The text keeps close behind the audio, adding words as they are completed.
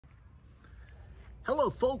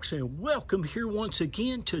Hello folks, and welcome here once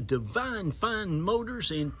again to Divine Fine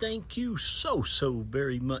Motors, and thank you so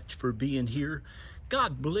very much for being here.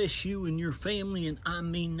 God bless you and your family, and I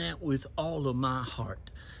mean that with all of my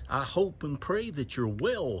heart. I hope and pray that you're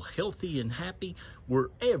well, healthy, and happy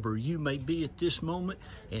wherever you may be at this moment.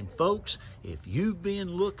 And folks, if you've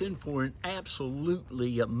been looking for an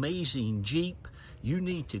absolutely amazing Jeep, you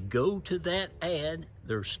need to go to that ad.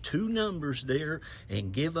 There's 2 numbers there,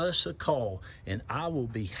 and give us a call, and I will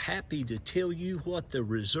be happy to tell you what the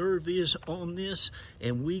reserve is on this.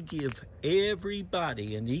 And we give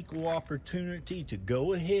everybody an equal opportunity to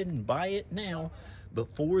go ahead and buy it now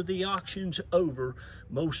before the auction's over.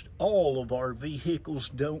 Most all of our vehicles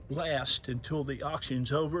don't last until the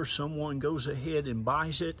auction's over. Someone goes ahead and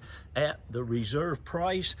buys it at the reserve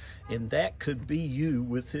price, and that could be you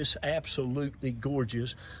with this absolutely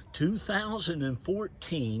gorgeous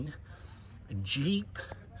 2014 Jeep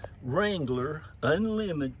Wrangler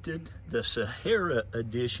Unlimited, the Sahara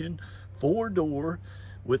edition, 4-door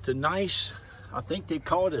with a nice, I think they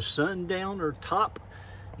call it a sundowner top.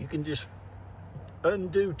 You can just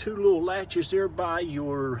undo 2 little latches there by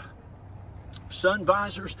your sun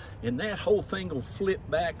visors, and that whole thing will flip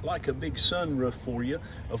back like a big sunroof for you.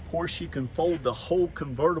 Of course, you can fold the whole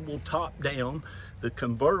convertible top down. The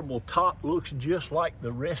convertible top looks just like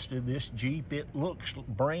the rest of this Jeep. It looks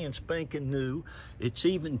brand spanking new. It's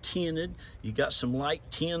even tinted. You got some light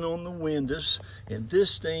tint on the windows, and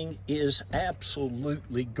this thing is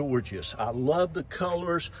absolutely gorgeous. I love the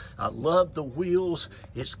colors. I love the wheels.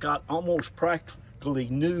 It's got almost practically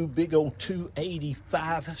new big old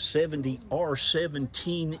 285/70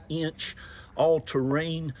 R17-inch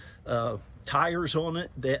all-terrain tires on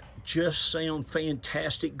it that just sound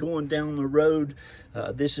fantastic going down the road.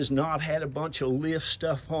 This has not had a bunch of lift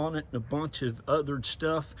stuff on it and a bunch of other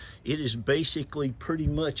stuff. It is basically pretty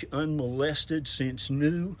much unmolested since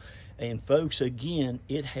new. And folks, again,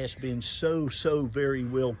 it has been so very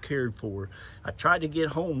well cared for. I tried to get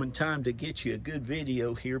home in time to get you a good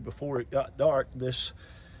video here before it got dark. This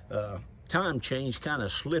time change kind of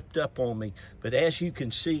slipped up on me, but as you can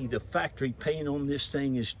see, the factory paint on this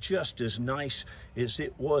thing is just as nice as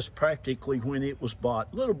it was practically when it was bought.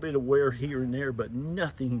 A little bit of wear here and there, but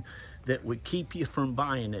nothing that would keep you from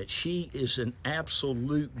buying it. She is an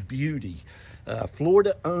absolute beauty.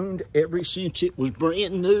 Florida owned ever since it was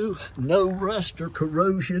brand new. No rust or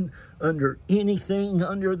corrosion under anything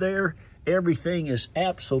under there. Everything is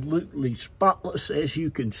absolutely spotless, as you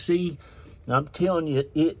can see. I'm telling you,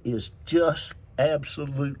 it is just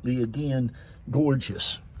absolutely, again,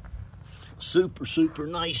 gorgeous. Super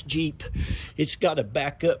nice Jeep. It's got a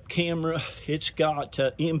backup camera. It's got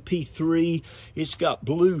MP3. It's got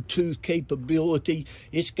Bluetooth capability.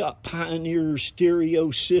 It's got Pioneer stereo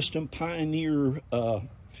system, Pioneer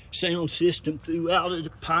sound system throughout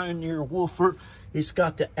it, Pioneer woofer. It's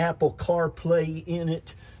got the Apple CarPlay in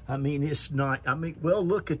it. I mean, it's not, well,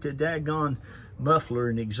 look at the daggone muffler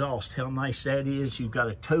and exhaust, how nice that is. You've got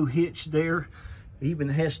a tow hitch there. Even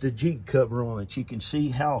has the Jeep cover on it. You can see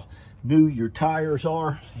how new your tires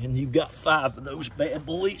are, and you've got 5 of those bad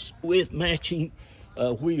boys with matching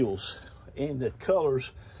wheels, and the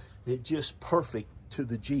colors are just perfect to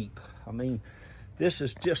the Jeep. I mean, this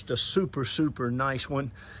is just a super nice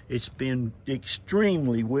one. It's been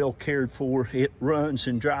extremely well cared for. It runs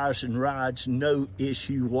and drives and rides, no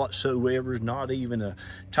issue whatsoever, not even a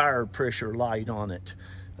tire pressure light on it.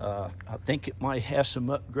 I think it might have some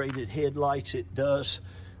upgraded headlights. It does.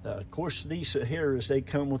 Of course, these Saharas, they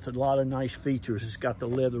come with a lot of nice features. It's got the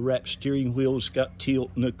leather wrapped steering wheel. It's got tilt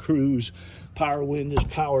and a cruise, power windows,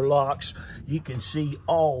 power locks. You can see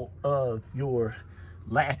all of your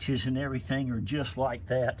latches and everything are just like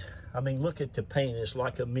that. I mean, look at the paint. It's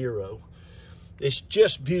like a Miro. It's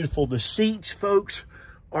just beautiful. The seats, folks,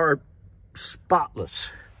 are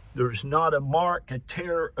spotless. There's not a mark, a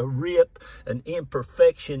tear, a rip, an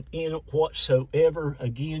imperfection in it whatsoever.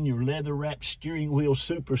 Again, your leather wrapped steering wheel,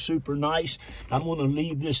 super nice. I'm going to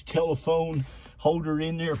leave this telephone holder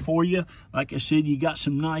in there for you. Like I said, you got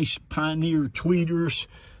some nice Pioneer tweeters.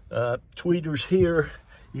 Tweeters here.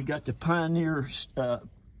 You got the Pioneer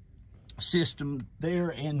system there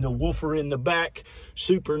and the woofer in the back.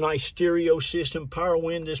 Super nice stereo system, power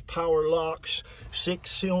windows, power locks,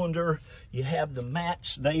 6-cylinder. You have the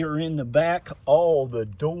mats, they are in the back. All the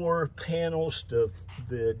door panels, the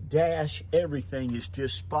dash, everything is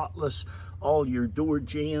just spotless. All your door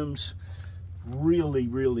jambs.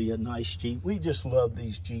 Really a nice Jeep. We just love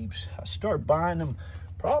these Jeeps. I started buying them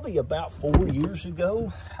probably about 4 years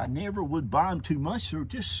ago. I never would buy them too much. They're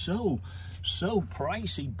just so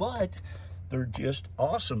pricey, but they're just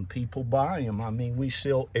awesome. People buy them. I mean, we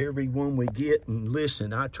sell every one we get. And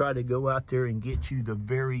listen, I try to go out there and get you the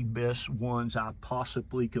very best ones I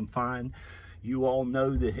possibly can find. You all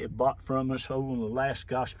know that have bought from us over the last,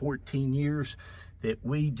 gosh, 14 years, that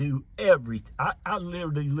we do everything. I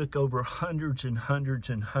literally look over hundreds and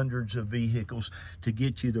hundreds and hundreds of vehicles to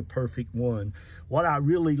get you the perfect one. What I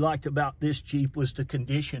really liked about this Jeep was the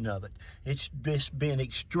condition of it. It's just been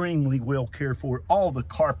extremely well cared for. All the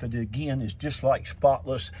carpet, again, is just like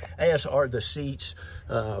spotless, as are the seats.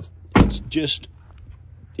 It's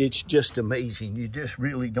just amazing. You just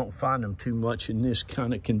really don't find them too much in this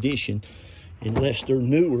kind of condition unless they're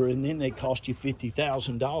newer, and then they cost you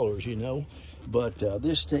 $50,000, you know. But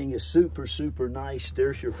this thing is super, super nice.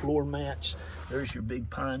 There's your floor mats. There's your big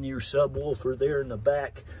Pioneer subwoofer there in the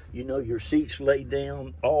back. You know, your seats laid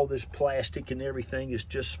down. All this plastic and everything is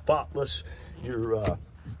just spotless. Your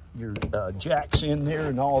jacks in there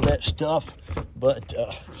and all that stuff. But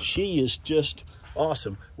she is just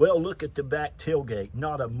awesome. Well, look at the back tailgate.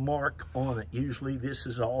 Not a mark on it. Usually this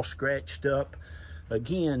is all scratched up.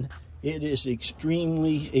 Again, it is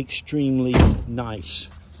extremely, extremely nice.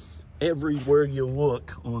 Everywhere you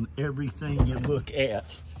look, on everything you look at,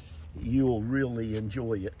 you'll really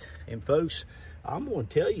enjoy it. And folks, I'm going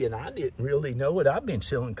to tell you, and I didn't really know it, I've been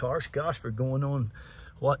selling cars, gosh, for going on,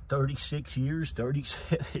 what, 36 years?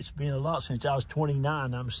 It's been a lot since I was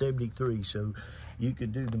 29. I'm 73, so you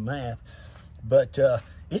could do the math. But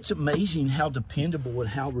it's amazing how dependable and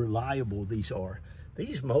how reliable these are.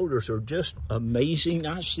 These motors are just amazing.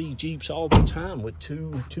 I see Jeeps all the time with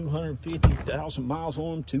 250,000 miles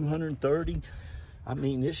on them, 230. I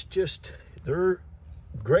mean, it's just, they're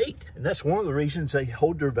great. And that's one of the reasons they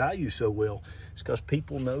hold their value so well. It's because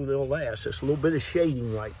people know they'll last. It's a little bit of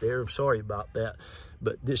shading right there. I'm sorry about that.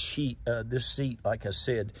 But this seat, like I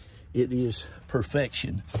said, it is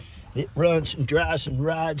perfection. It runs and drives and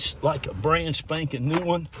rides like a brand spanking new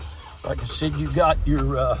one. Like I said, you got your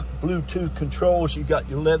Bluetooth controls, you got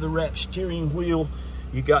your leather wrapped steering wheel,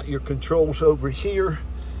 you got your controls over here,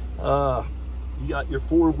 you got your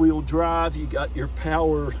 4-wheel drive, you got your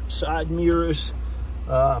power side mirrors,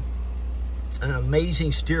 an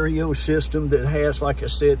amazing stereo system that has, like I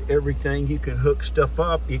said, everything. You can hook stuff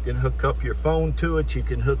up, you can hook up your phone to it, you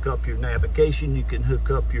can hook up your navigation, you can hook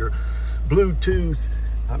up your Bluetooth.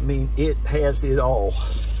 I mean, it has it all.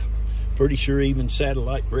 Pretty sure even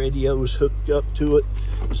satellite radio is hooked up to it.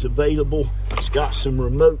 It's available. It's got some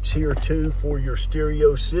remotes here too for your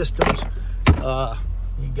stereo systems.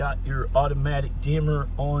 You got your automatic dimmer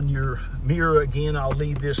on your mirror. Again, I'll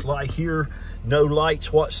leave this light here. No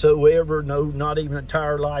lights whatsoever. No, not even a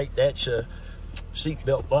tire light. That's a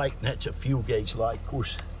seatbelt light, and that's a fuel gauge light. Of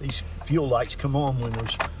course, these fuel lights come on when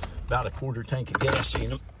there's about a quarter tank of gas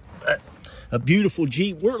in them. A beautiful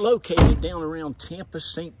Jeep. We're located down around Tampa,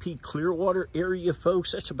 St. Pete, Clearwater area,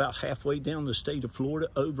 folks. That's about halfway down the state of Florida,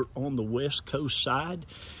 over on the West Coast side.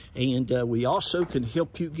 And we also can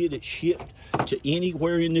help you get it shipped to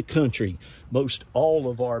anywhere in the country. Most all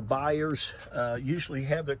of our buyers usually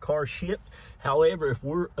have their car shipped. However, if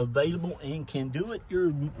we're available and can do it,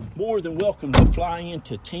 you're more than welcome to fly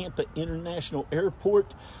into Tampa International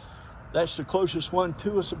Airport. That's the closest one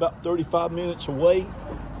to us, about 35 minutes away.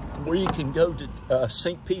 Where you can go to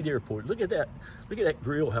St. Pete Airport. Look at that. Look at that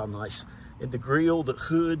grill, how nice. And the grill, the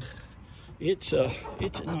hood, it's a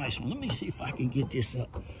nice one. Let me see if I can get this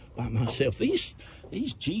up by myself. These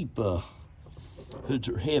Jeep hoods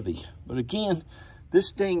are heavy. But again,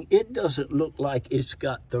 this thing, it doesn't look like it's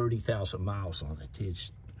got 30,000 miles on it.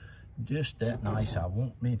 It's just that nice. I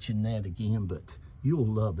won't mention that again, but you'll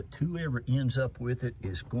love it. Whoever ends up with it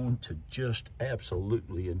is going to just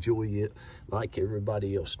absolutely enjoy it like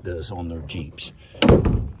everybody else does on their Jeeps.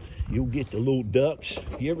 You'll get the little ducks.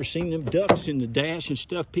 You ever seen them ducks in the dash and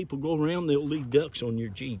stuff? People go around, they'll leave ducks on your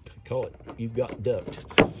Jeep. Call it, you've got ducked.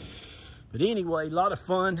 But anyway, a lot of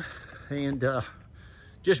fun and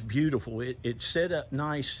just beautiful. It's set up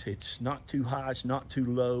nice. It's not too high, it's not too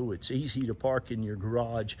low. It's easy to park in your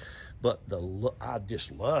garage. But I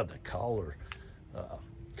just love the color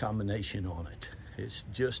combination on it. It's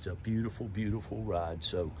just a beautiful, beautiful ride.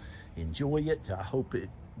 So enjoy it. I hope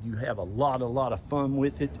you have a lot of fun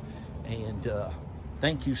with it. And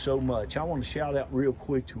thank you so much. I want to shout out real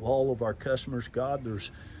quick to all of our customers. God,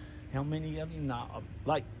 there's how many of you now?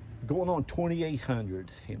 Like going on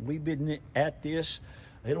 2,800. And we've been at this.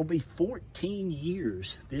 It'll be 14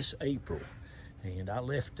 years this April. And I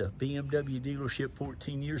left a BMW dealership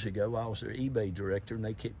 14 years ago. I was their eBay director, and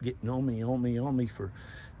they kept getting on me for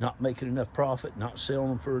not making enough profit, not selling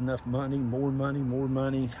them for enough money, more money, more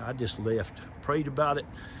money. I just left, prayed about it,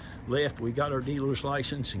 left. We got our dealer's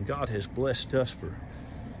license, and God has blessed us for,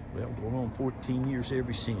 well, going on 14 years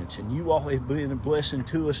ever since. And you all have been a blessing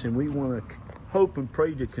to us, and we want to hope and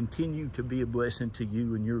pray to continue to be a blessing to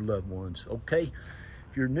you and your loved ones, okay?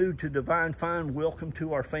 If you're new to Divine Find, welcome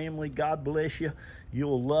to our family. God bless you.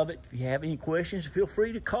 You'll love it. If you have any questions, feel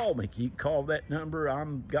free to call me. You can call that number.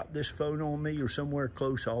 I've got this phone on me or somewhere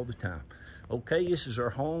close all the time. Okay, this is our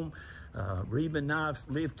home. Reba and I have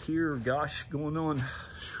lived here, gosh, going on,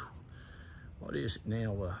 what is it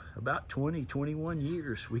now, about 20, 21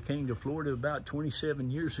 years. We came to Florida about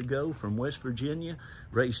 27 years ago from West Virginia,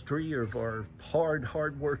 raised 3 of our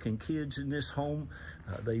hard-working kids in this home.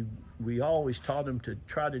 We always taught them to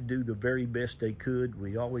try to do the very best they could.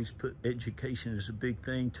 We always put education as a big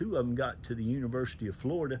thing. 2 of them got to the University of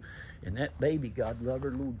Florida, and that baby, God love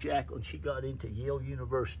her, little Jacqueline, she got into Yale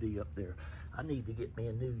University up there. I need to get me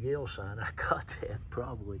a new Yale sign. I got that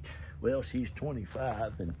probably, well, she's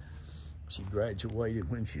 25, and she graduated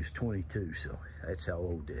when she was 22, so that's how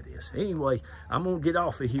old that is. Anyway, I'm going to get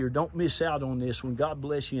off of here. Don't miss out on this one. God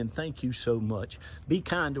bless you, and thank you so much. Be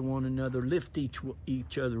kind to one another. Lift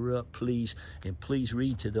each other up, please, and please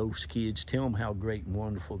read to those kids. Tell them how great and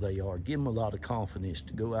wonderful they are. Give them a lot of confidence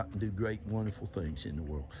to go out and do great and wonderful things in the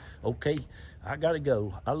world. Okay, I got to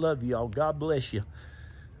go. I love y'all. God bless you.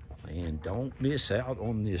 And don't miss out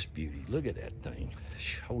on this beauty. Look at that thing.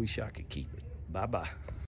 I wish I could keep it. Bye-bye.